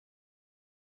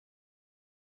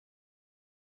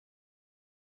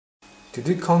To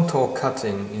do contour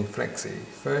cutting in Flexi,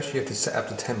 first you have to set up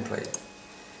the template.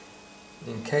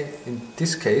 In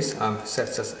this case, I'm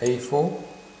set as A4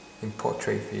 in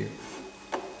portrait view.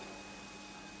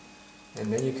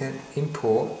 And then you can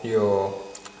import your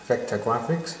vector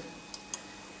graphics.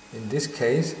 In this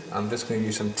case, I'm just going to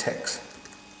use some text.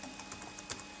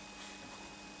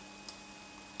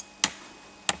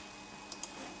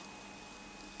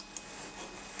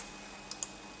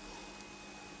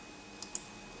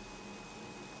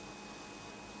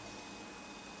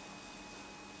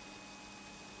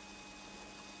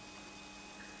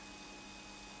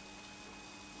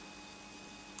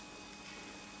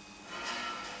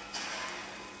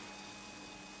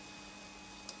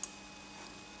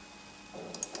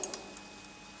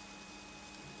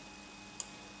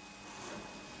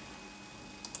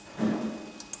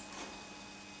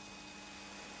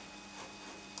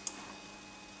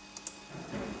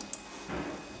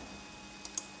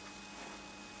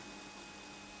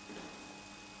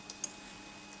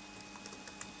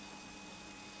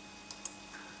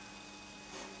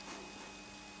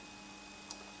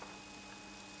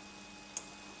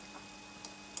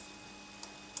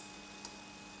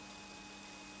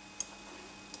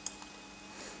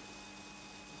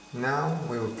 Now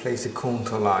we will place the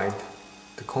contour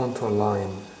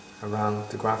line around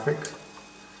the graphics.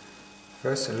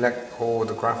 First select all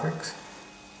the graphics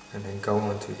and then go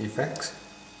on to effects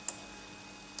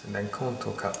and then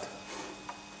contour cut.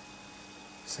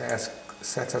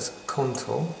 Set as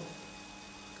contour.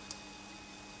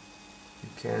 You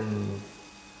can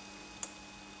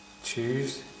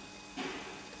choose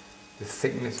the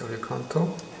thickness of your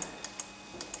contour.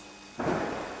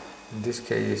 In this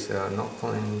case,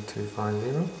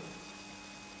 0.250.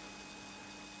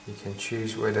 You can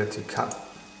choose whether to cut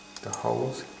the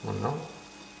holes or not.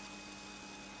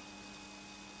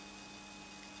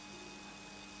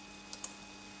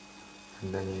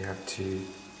 And then you have to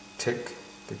tick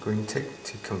the green tick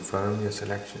to confirm your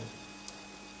selection.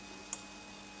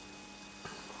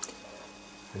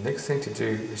 The next thing to do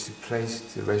is to place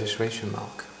the registration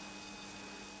mark.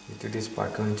 You do this by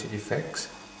going to Effects.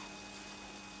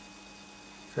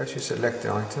 First you select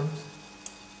the items,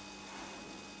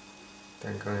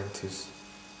 then go into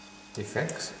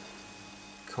Effects,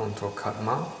 Contour Cut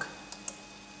Mark.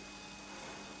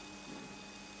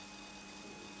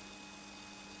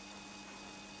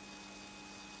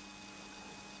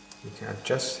 You can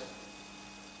adjust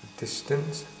the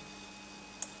distance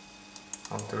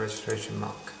of the registration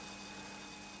mark.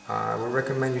 I would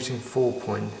recommend using 4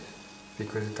 points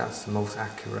because that's the most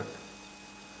accurate.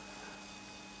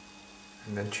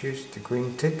 And then choose the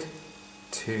green tick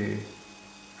to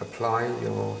apply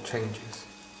your changes.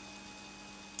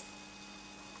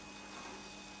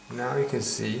 Now you can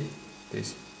see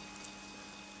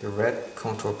the red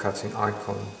contour cutting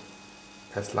icon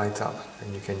has light up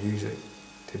and you can use it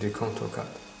to do contour cut.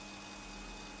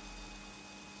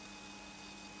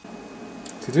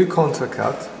 To do contour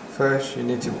cut, first you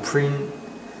need to print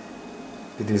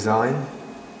the design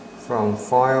from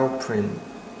File, Print.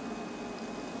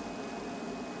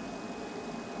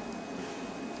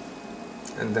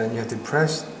 And then you have to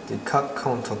press the Cut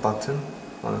Contour button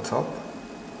on the top.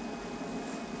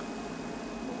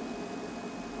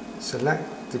 Select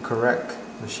the correct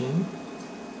machine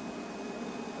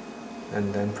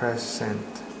and then press Send.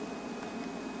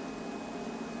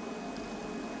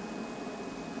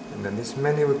 And then this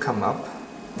menu will come up.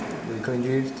 We're going to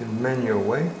use the manual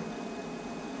way.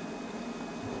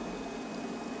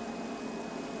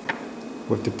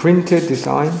 With the printed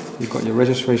design, you've got your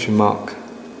registration mark.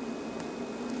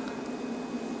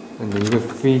 And then you will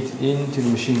feed into the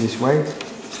machine this way.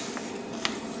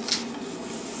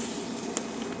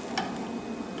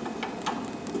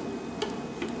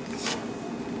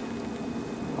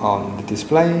 On the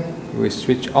display, we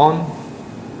switch on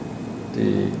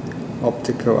the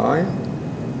optical eye.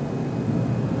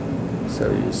 So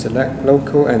you select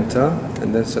local enter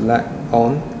and then select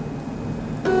on.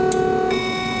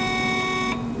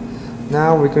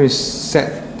 Now we're going to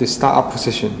set the startup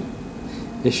position.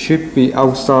 It should be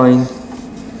outside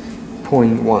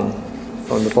 0.1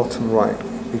 from the bottom right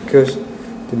because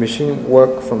the machine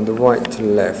works from the right to the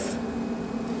left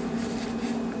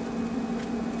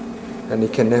and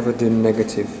it can never do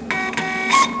negative.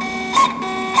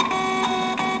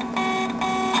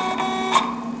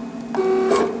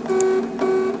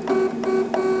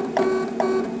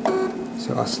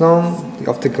 So as long as the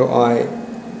optical eye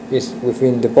is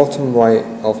within the bottom right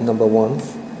of number 1,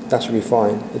 that should be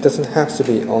fine. It doesn't have to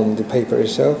be on the paper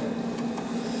itself.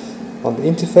 On the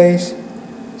interface,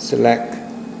 select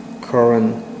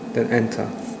current, then enter.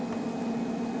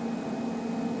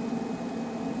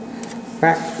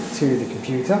 back to the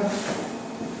computer.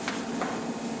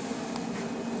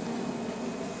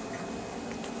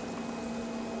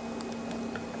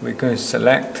 We're going to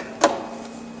select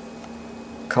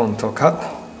contour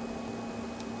cut.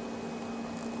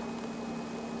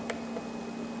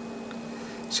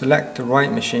 Select the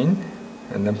right machine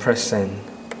and then press send.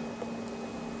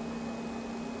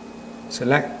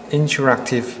 Select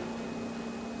interactive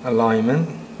alignment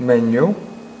menu.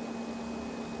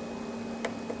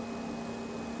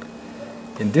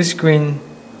 In this screen,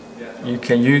 you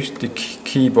can use the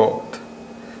keyboard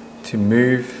to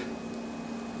move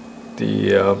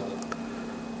the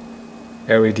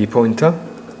LED pointer.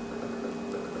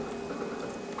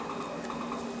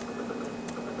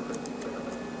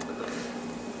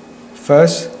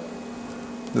 First,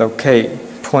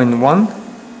 locate point 1.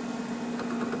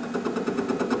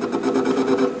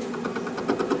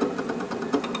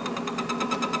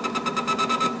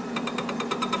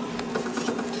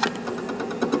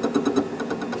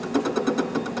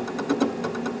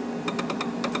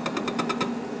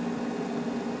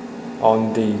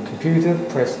 On the computer,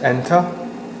 press enter.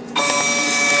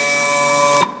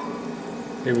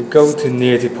 It will go to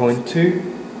near the point 2.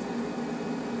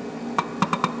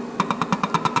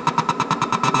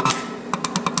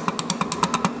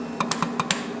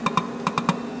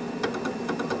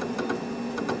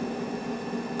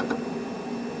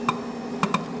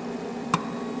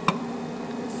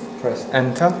 Press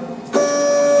enter.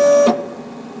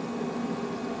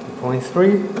 To point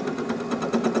 3.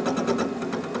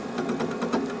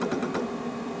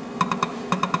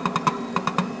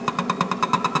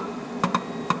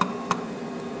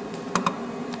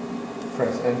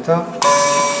 Press enter.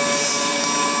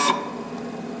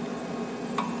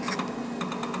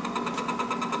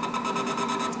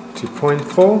 To point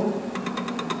 4.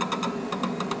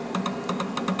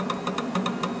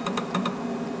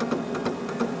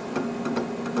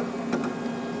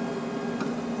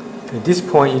 At this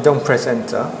point, you don't press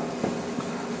enter.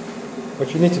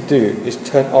 What you need to do is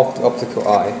turn off the optical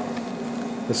eye.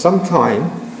 For some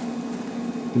time,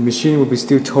 the machine will be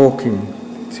still talking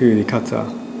to the cutter.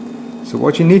 So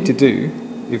what you need to do,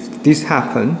 if this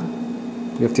happens,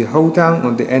 you have to hold down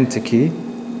on the enter key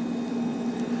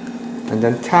and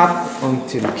then tap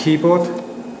onto the keyboard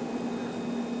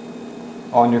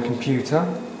on your computer,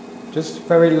 just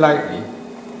very lightly.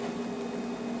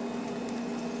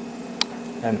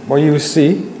 And what you will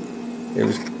see, it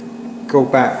will go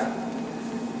back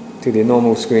to the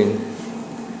normal screen.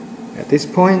 At this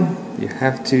point, you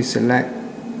have to select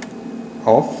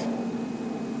off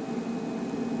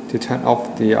to turn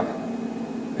off the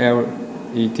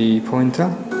LED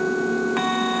pointer,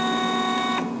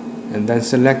 and then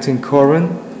selecting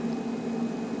current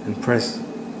and press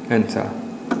enter.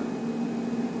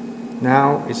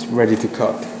 Now it's ready to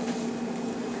cut.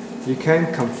 You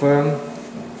can confirm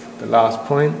the last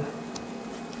point,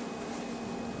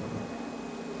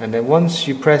 and then once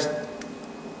you press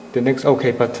the next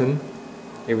OK button,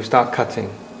 it will start cutting.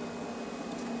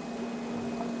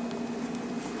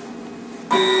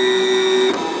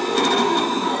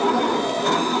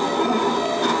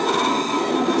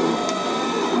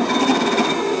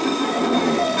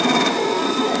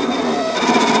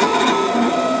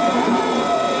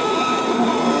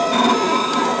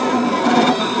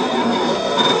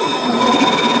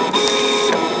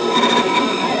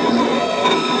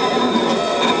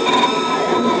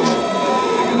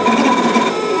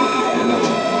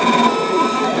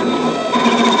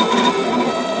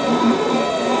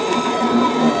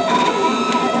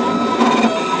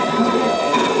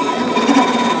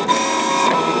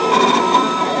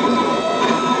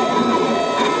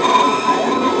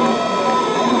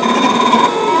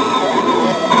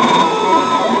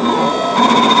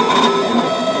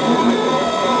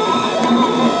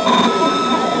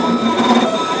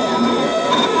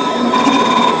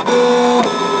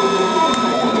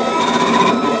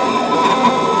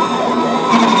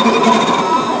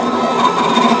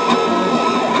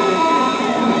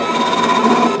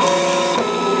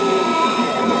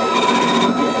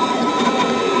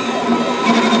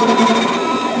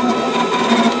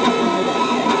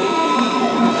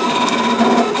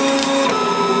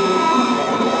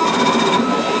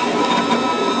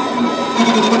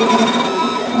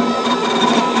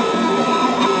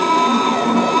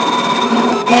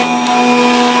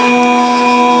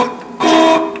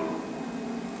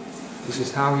 This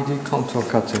is how you do contour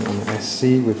cutting on the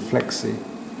SC with Flexi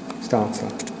starter.